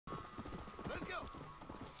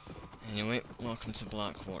Anyway, welcome to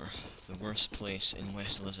Blackwater, the worst place in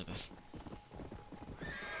West Elizabeth.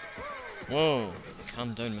 Whoa!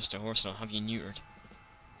 Calm down, Mr. Horse, and I'll have you neutered.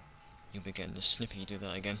 You'll be getting the snippy you do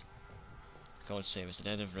that again. God save us, the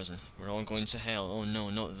dead have risen. We're all going to hell. Oh no,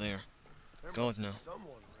 not there. God no.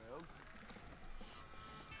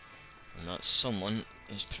 And that someone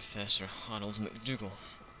is Professor Harold McDougal.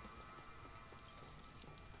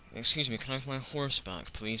 Excuse me, can I have my horse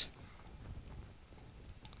back, please?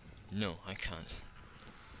 No, I can't.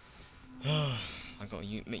 I gotta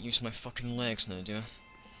make use of my fucking legs now, do I?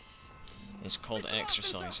 It's called Mr.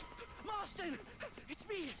 exercise. Marston! It's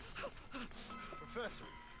me! Professor,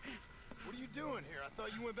 what are you doing here? I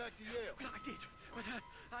thought you went back to Yale. Well, I did, but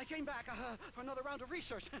I came back for another round of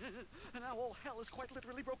research, and now all hell is quite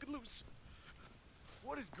literally broken loose.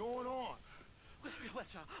 What is going on? Well,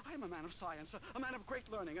 sir, I am a man of science, a man of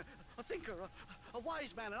great learning, a thinker, a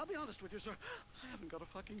wise man, and I'll be honest with you, sir, I haven't got a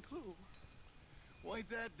fucking clue. Well, ain't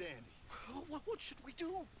that dandy? What should we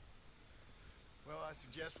do? Well, I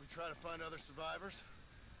suggest we try to find other survivors,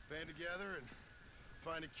 band together, and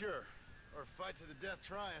find a cure. Or fight to the death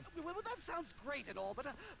trying. Well, that sounds great and all, but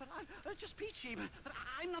I'm just peachy. But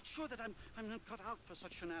I'm not sure that I'm not cut out for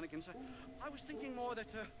such shenanigans. I was thinking more that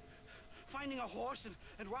finding a horse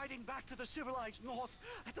and riding back to the civilized north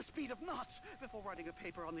at the speed of knots before writing a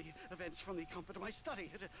paper on the events from the comfort of my study.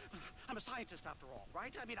 I'm a scientist after all,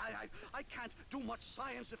 right? I mean, I can't do much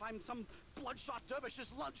science if I'm some bloodshot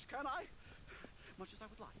dervish's lunch, can I? Much as I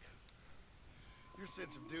would like. Your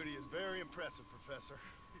sense of duty is very impressive, Professor.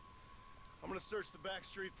 I'm gonna search the back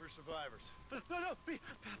street for survivors. No,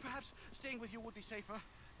 perhaps staying with you would be safer.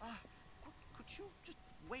 Could you just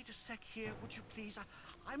wait a sec here, would you please?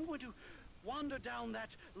 I'm going to wander down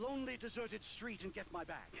that lonely, deserted street and get my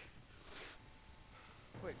bag.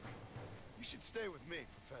 Wait, you should stay with me,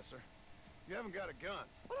 Professor. You haven't got a gun.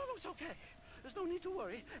 Oh, no, it's okay. There's no need to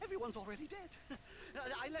worry. Everyone's already dead.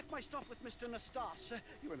 I left my stuff with Mr. Nastas.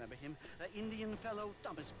 You remember him. Indian fellow,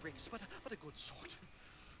 dumb as bricks, but a good sort.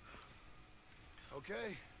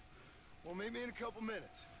 Okay. Well, meet me in a couple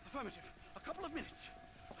minutes. Affirmative. A couple of minutes.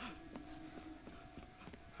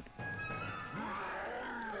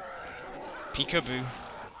 Peekaboo.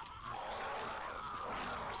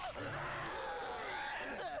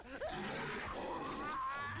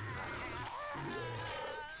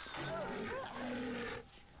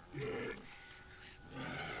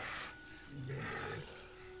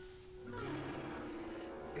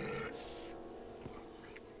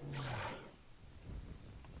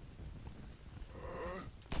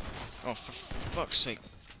 Oh, for fuck's sake.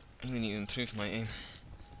 I really need to improve my aim.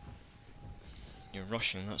 You're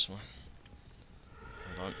rushing, that's why.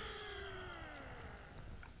 Hold on.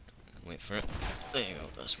 Wait for it. There you go,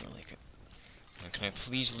 that's more like it. Now, can I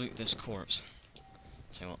please loot this corpse?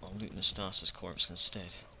 Tell you what, I'll loot Nastas's corpse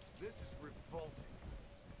instead. This is revolting.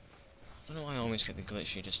 I don't know why I always get the glitch,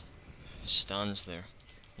 he just stands there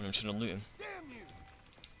when I'm trying to loot him. Damn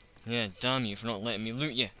you! Yeah, damn you for not letting me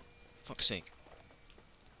loot you. Fuck's sake.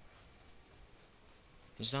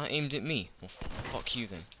 Is that aimed at me? Well, fuck you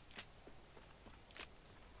then.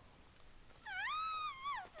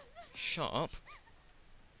 Shut up.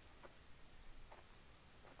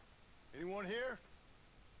 Anyone here?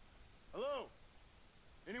 Hello?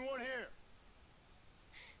 Anyone here?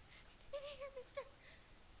 In here, mister.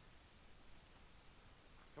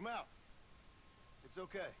 Come out. It's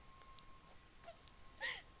okay.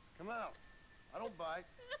 Come out. I don't bite.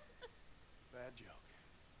 Bad joke.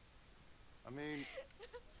 I mean,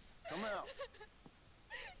 come out.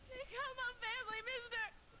 They got my family, mister.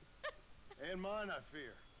 And mine, I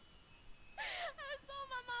fear. I saw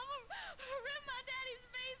my mama rip my daddy's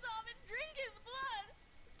face off and drink his blood.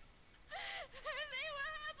 And they were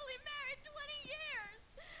happily married 20 years.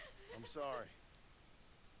 I'm sorry.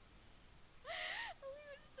 We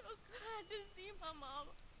were so glad to see my mama.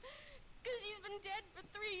 Because she's been dead for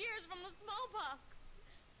 3 years from the smallpox.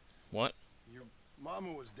 What? Your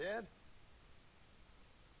mama was dead?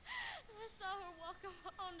 I saw her walk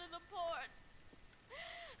onto the porch.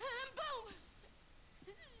 And then boom!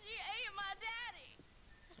 She ate my daddy.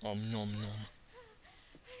 Nom nom.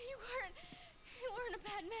 You weren't a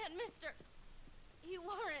bad man, mister. You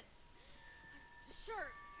weren't. Sure,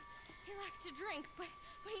 he liked to drink, but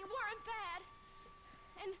he weren't bad.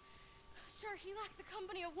 And sure, he liked the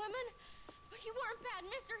company of women, but he weren't bad,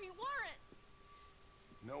 mister. He weren't.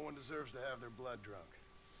 No one deserves to have their blood drunk.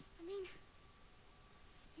 I mean,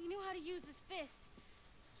 he knew how to use his fist.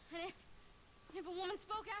 And if a woman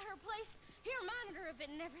spoke out her place, he reminded her of it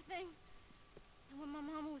and everything. And when my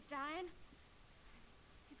mama was dying,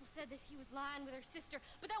 people said that he was lying with her sister.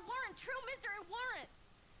 But that weren't true, mister, it weren't.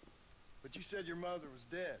 But you said your mother was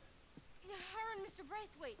dead. Yeah, her and Mr.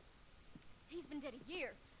 Braithwaite. He's been dead a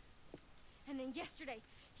year. And then yesterday,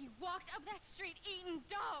 he walked up that street eating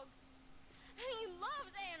dogs. And he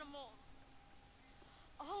loves animals.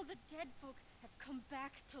 All the dead folk have come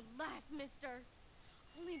back to life, mister.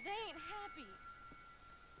 Only they ain't happy.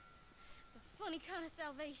 It's a funny kind of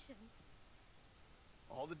salvation.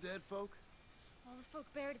 All the dead folk? All the folk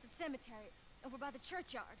buried at the cemetery, over by the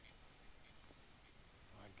churchyard.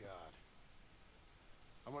 My God.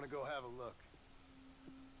 I'm gonna go have a look.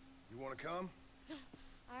 You wanna come?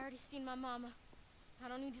 I already seen my mama. I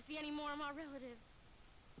don't need to see any more of my relatives.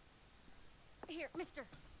 Here, mister.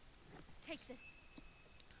 Take this.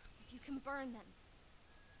 If you can burn them,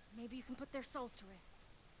 maybe you can put their souls to rest.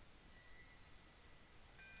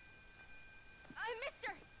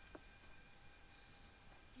 Mister!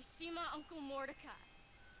 You see my Uncle Mordecai?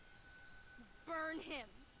 Burn him.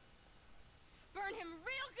 Burn him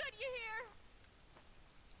real good, you hear?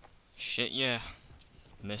 Shit, yeah.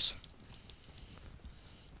 Miss.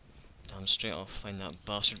 Damn straight, I'll find that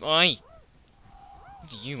bastard. Oi! What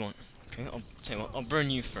do you want? Okay, I'll tell you what, I'll burn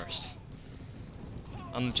you first.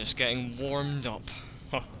 I'm just getting warmed up.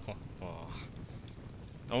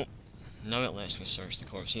 Oh, now it lets me search the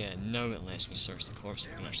corpse. Yeah, now it lets me search the corpse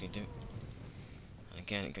if I can actually do it. And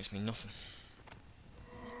again, it gives me nothing.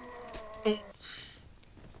 Oh!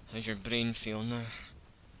 How's your brain feel now?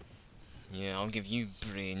 Yeah, I'll give you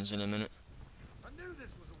brains in a minute. I knew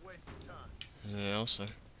this was a waste of time. Yeah, also.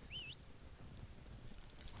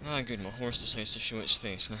 Ah, good, my horse decides to show its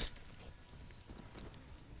face now.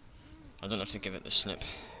 I don't have to give it the snip.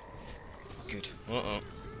 Good. Uh-oh.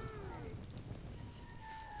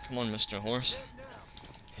 Come on, Mr. Horse.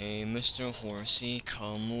 Hey, Mr. Horsey,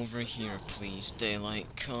 come over here, please. Daylight,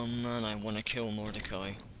 come on, I want to kill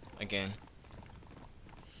Mordecai. Again.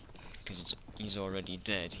 Because he's already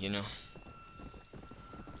dead, you know.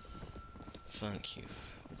 Thank you.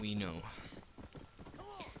 We know.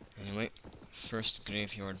 Anyway, first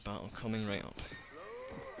graveyard battle coming right up.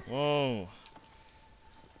 Whoa!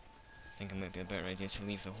 I think it might be a better idea to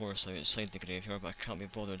leave the horse outside the graveyard, but I can't be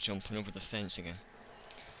bothered jumping over the fence again.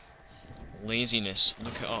 Laziness,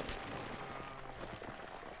 look it up.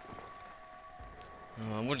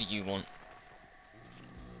 What do you want?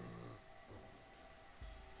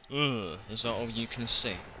 Ugh, is that all you can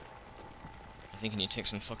say? I think you need to take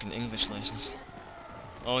some fucking English lessons.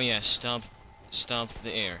 Oh yeah, stab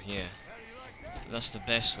the air, yeah. That's the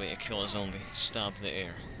best way to kill a zombie, stab the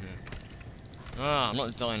air. Yeah. Ah, I'm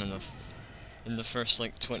not dying enough. In the first,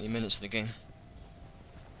 like, 20 minutes of the game.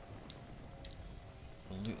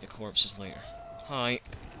 We'll loot the corpses later. Hi.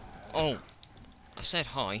 Oh! I said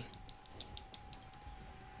hi.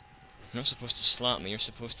 You're not supposed to slap me, you're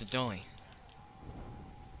supposed to die.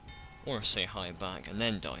 Or say hi back, and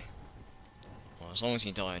then die. Well, as long as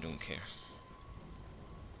you die, I don't care.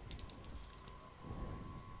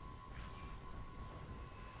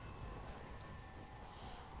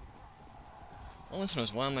 All I want to know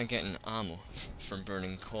is, why am I getting ammo from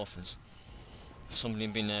burning coffins? Somebody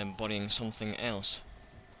been burying something else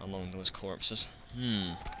among those corpses.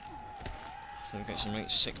 I think we've got some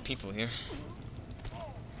right sick people here.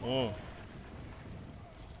 Whoa.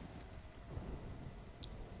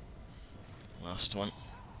 Last one.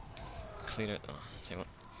 Clear it. Oh, tell you what.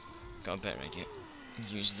 Got a better idea.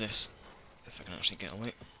 Use this, if I can actually get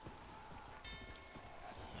away.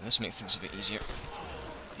 And this makes things a bit easier.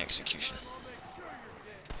 Execution.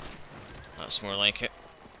 That's more like it.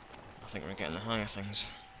 I think we're getting the hang of things.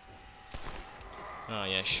 Ah,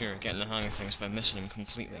 yeah, sure, getting the hang of things by missing him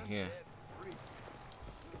completely, yeah.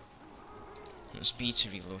 It was B to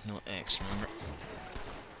reload, not X, remember?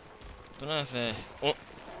 But I've,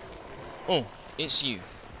 Oh, it's you.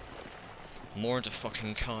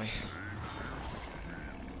 Mordecai.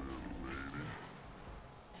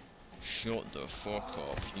 Shut the fuck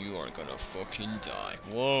up, you are gonna fucking die.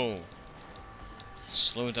 Whoa!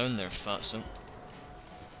 Slow down there, fatso.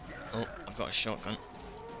 Oh, I've got a shotgun.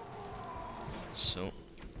 So,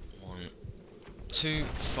 1, 2,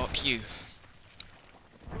 fuck you.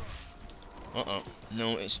 Uh-oh.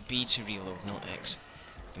 No, it's B to reload, not X.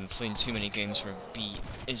 Been playing too many games where B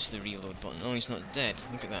is the reload button. Oh, he's not dead.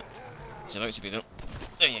 Look at that. He's about to be, though.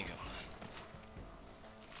 There you go.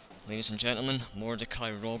 Ladies and gentlemen,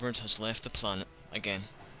 Mordecai Robert has left the planet again.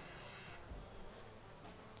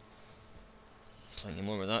 Plenty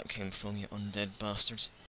more where that came from, you undead bastards.